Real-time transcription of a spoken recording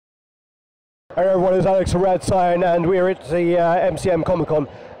Hey everyone, it's Alex from RaddTitan and we're at the MCM Comic Con.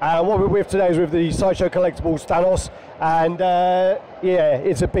 What we're with today is with the Sideshow Collectibles Thanos, and yeah,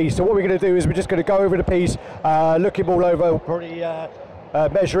 it's a beast. So what we're going to do is we're just going to go over the piece, look him all over, probably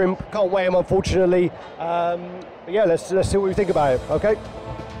measure him. Can't weigh him unfortunately. But yeah, let's see what we think about it. Okay.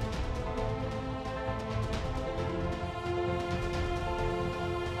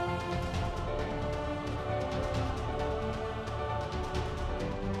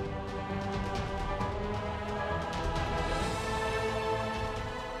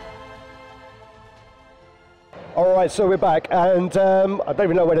 Alright, so we're back, and I don't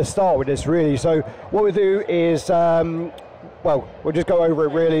even know where to start with this really. So what we do is, well, we'll just go over it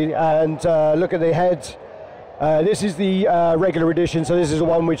really and look at the head. This is the regular edition, so this is the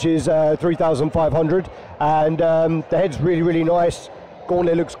one which is 3,500, and the head's really nice.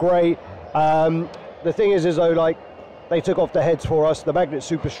 Gauntlet looks great. The thing is though, like, they took off the heads for us. The magnet's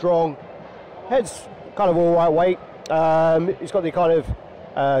super strong. Head's kind of all right weight. It's got the kind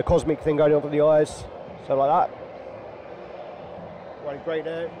of cosmic thing going on for the eyes, so like that. Running great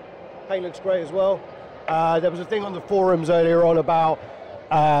there. Paint looks great as well. There was a thing on the forums earlier on about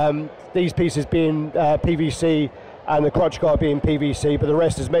these pieces being PVC and the crutch guard being PVC, but the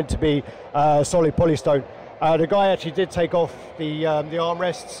rest is meant to be solid polystone. The guy actually did take off the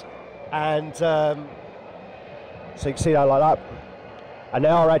armrests, and so you can see that like that. And they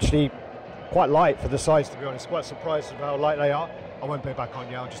are actually quite light for the size, to be honest. Quite surprised at how light they are. I won't put it back on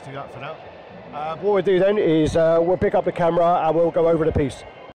yet, I'll just do that for now. What we'll do then is we'll pick up the camera and we'll go over the piece.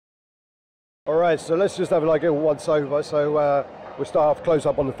 Alright, so let's just have like a once over. So we'll start off close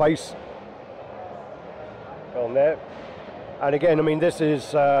up on the face. On there. And again, I mean, this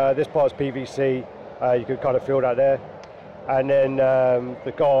part's PVC. You can kind of feel that there. And then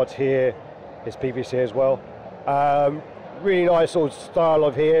the guard here is PVC as well. Really nice sort of style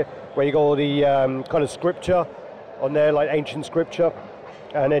of here, where you got all the kind of scripture on there, like ancient scripture.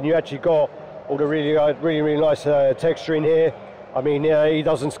 And then you actually got all the really nice texture in here. I mean, he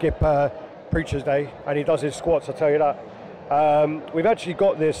doesn't skip Preacher's Day, and he does his squats, I'll tell you that. We've actually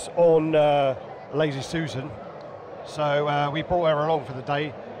got this on Lazy Susan, so we brought her along for the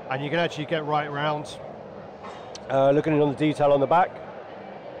day, and you can actually get right around looking on the detail on the back.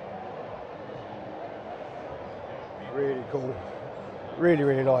 Really cool,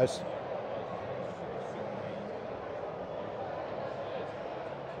 really nice.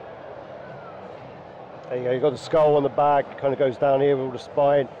 There you go, you've got the skull on the back, kind of goes down here with all the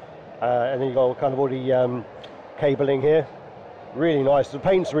spine, and then you've got kind of all the cabling here. Really nice. The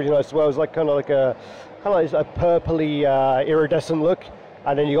paint's really nice as well. It's like kind of like a purpley iridescent look,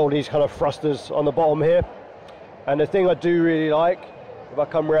 and then you got all these kind of thrusters on the bottom here. And the thing I do really like, if I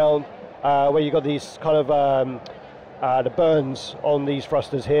come around, where you got these kind of the burns on these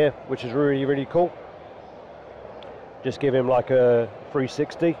thrusters here, which is really cool. Just give him like a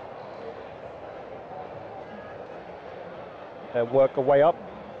 360. And work our way up.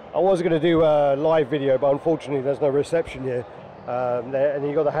 I was going to do a live video, but unfortunately there's no reception here. There, and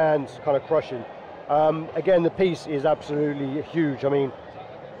you got the hands kind of crushing. Again, the piece is absolutely huge. I mean,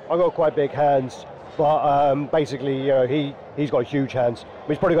 I've got quite big hands, but basically, you know, he's got huge hands.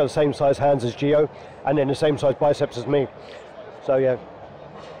 He's probably got the same size hands as Geo, and then the same size biceps as me. So yeah.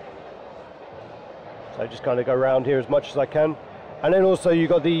 So just kind of go around here as much as I can, and then also you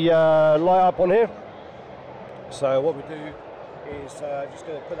got the light up on here. So what we do is just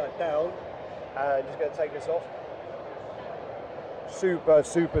going to put that down and just going to take this off.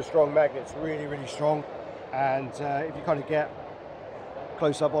 Super strong magnets, really strong. And if you kind of get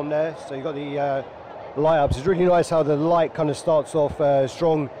close up on there, so you've got the light ups. It's really nice how the light kind of starts off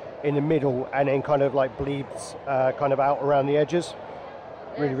strong in the middle and then kind of like bleeds kind of out around the edges.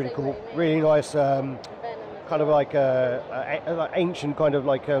 Really cool. Really nice, kind of like ancient kind of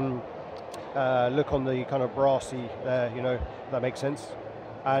like look on the kind of brassy there, you know, if that makes sense.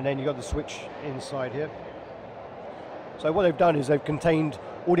 And then you got the switch inside here. So what they've done is they've contained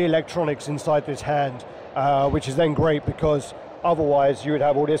all the electronics inside this hand, which is then great because otherwise you would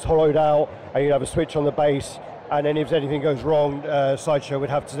have all this hollowed out and you'd have a switch on the base, and then if anything goes wrong, Sideshow would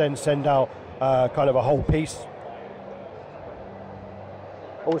have to then send out kind of a whole piece.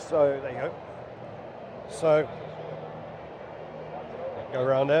 Also, there you go. So, go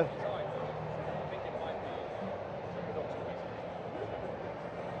around there.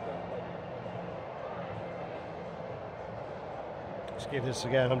 Let's give this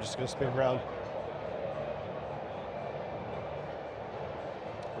again. I'm just going to spin around.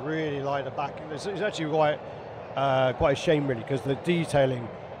 Really like the back. It's actually quite a shame really, because the detailing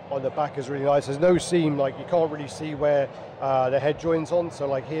on the back is really nice. There's no seam, like you can't really see where the head joins on. So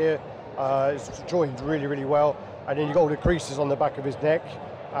like here, It's joined really, really well. And then you've got all the creases on the back of his neck,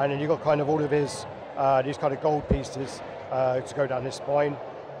 and then you've got kind of all of his these kind of gold pieces to go down his spine.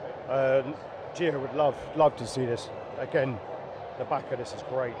 Gio would love to see this. Again, the back of this is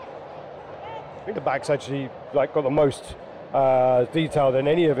great. I think the back's actually like got the most detail than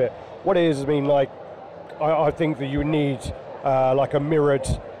any of it. What it is, I mean, like I think that you need like a mirrored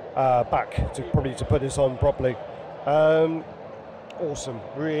back to put this on properly. Awesome,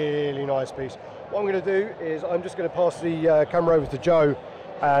 really nice piece. What I'm going to do is I'm just going to pass the camera over to Joe,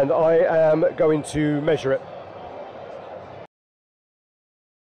 and I am going to measure it.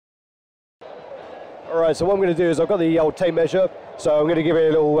 Alright, so what I'm going to do is I've got the old tape measure, so I'm going to give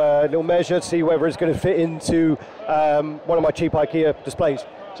it a little measure to see whether it's going to fit into one of my cheap IKEA displays.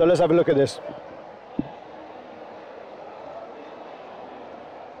 So let's have a look at this.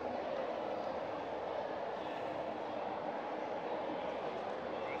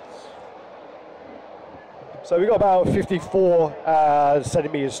 So we've got about 54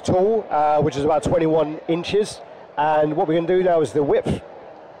 centimeters tall, which is about 21 inches. And what we're going to do now is the width.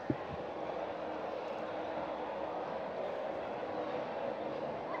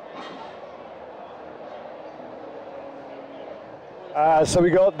 So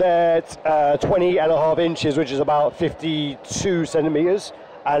we got that 20 and a half inches, which is about 52 centimeters.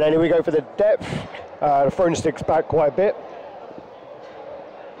 And then we go for the depth. The throne sticks back quite a bit.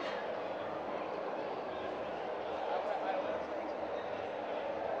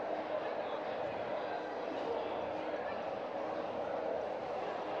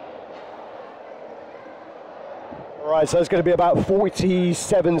 Right, so it's going to be about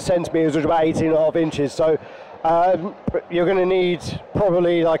 47 centimeters, which is about 18 and a half inches. So you're going to need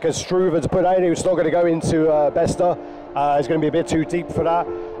probably like a Struver to put that in. It's not going to go into Besta. It's going to be a bit too deep for that.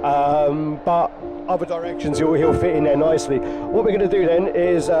 But other directions, he'll fit in there nicely. What we're going to do then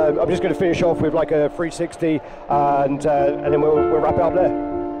is I'm just going to finish off with like a 360, and then we'll wrap it up there.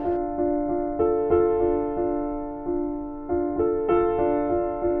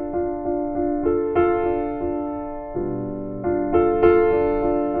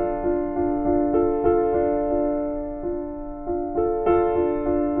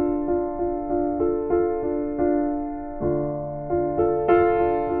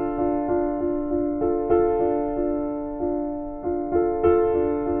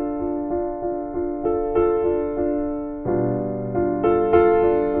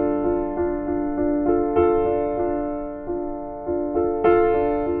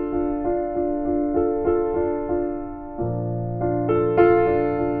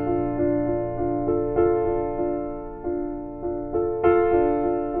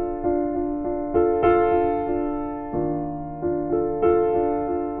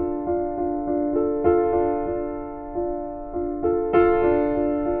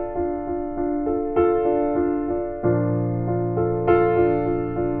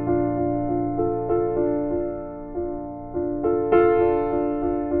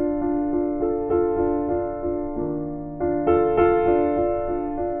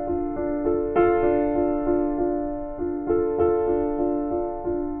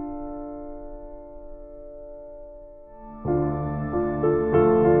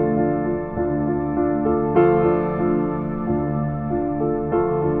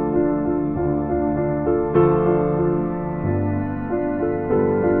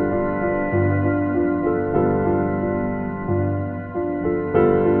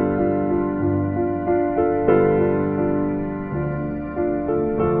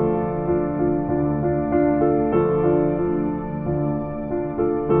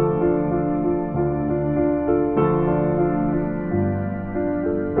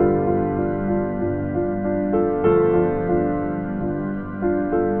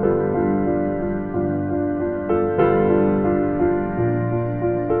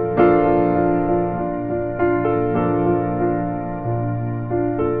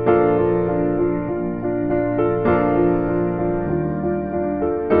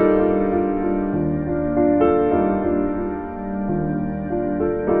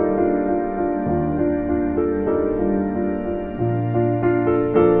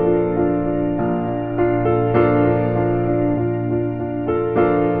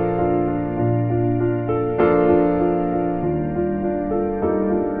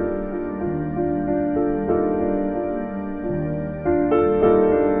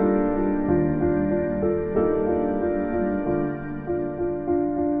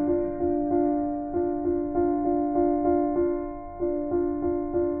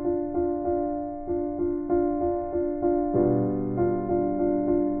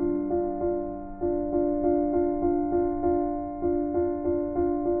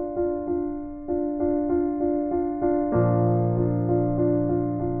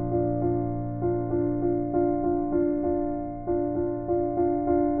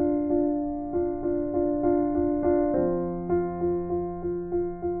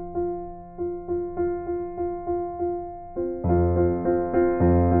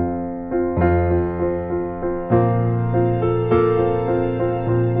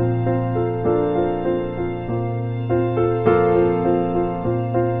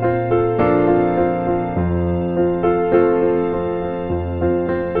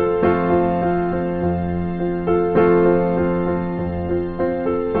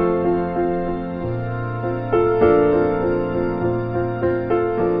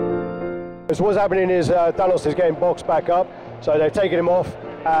 So what's happening is Thanos is getting boxed back up, so they're taking him off,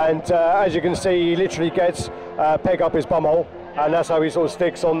 and as you can see, he literally gets peg up his bumhole, and that's how he sort of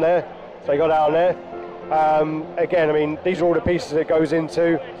sticks on there. So he got out on there. Again, I mean, these are all the pieces it goes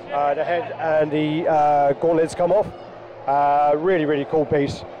into. The head and the gauntlets come off. Really, really cool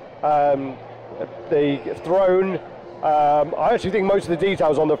piece. The throne, I actually think most of the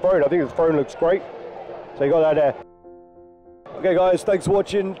details on the throne, I think the throne looks great. So you got that there. Okay guys, thanks for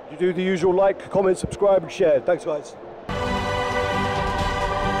watching. You do the usual like, comment, subscribe and share. Thanks guys.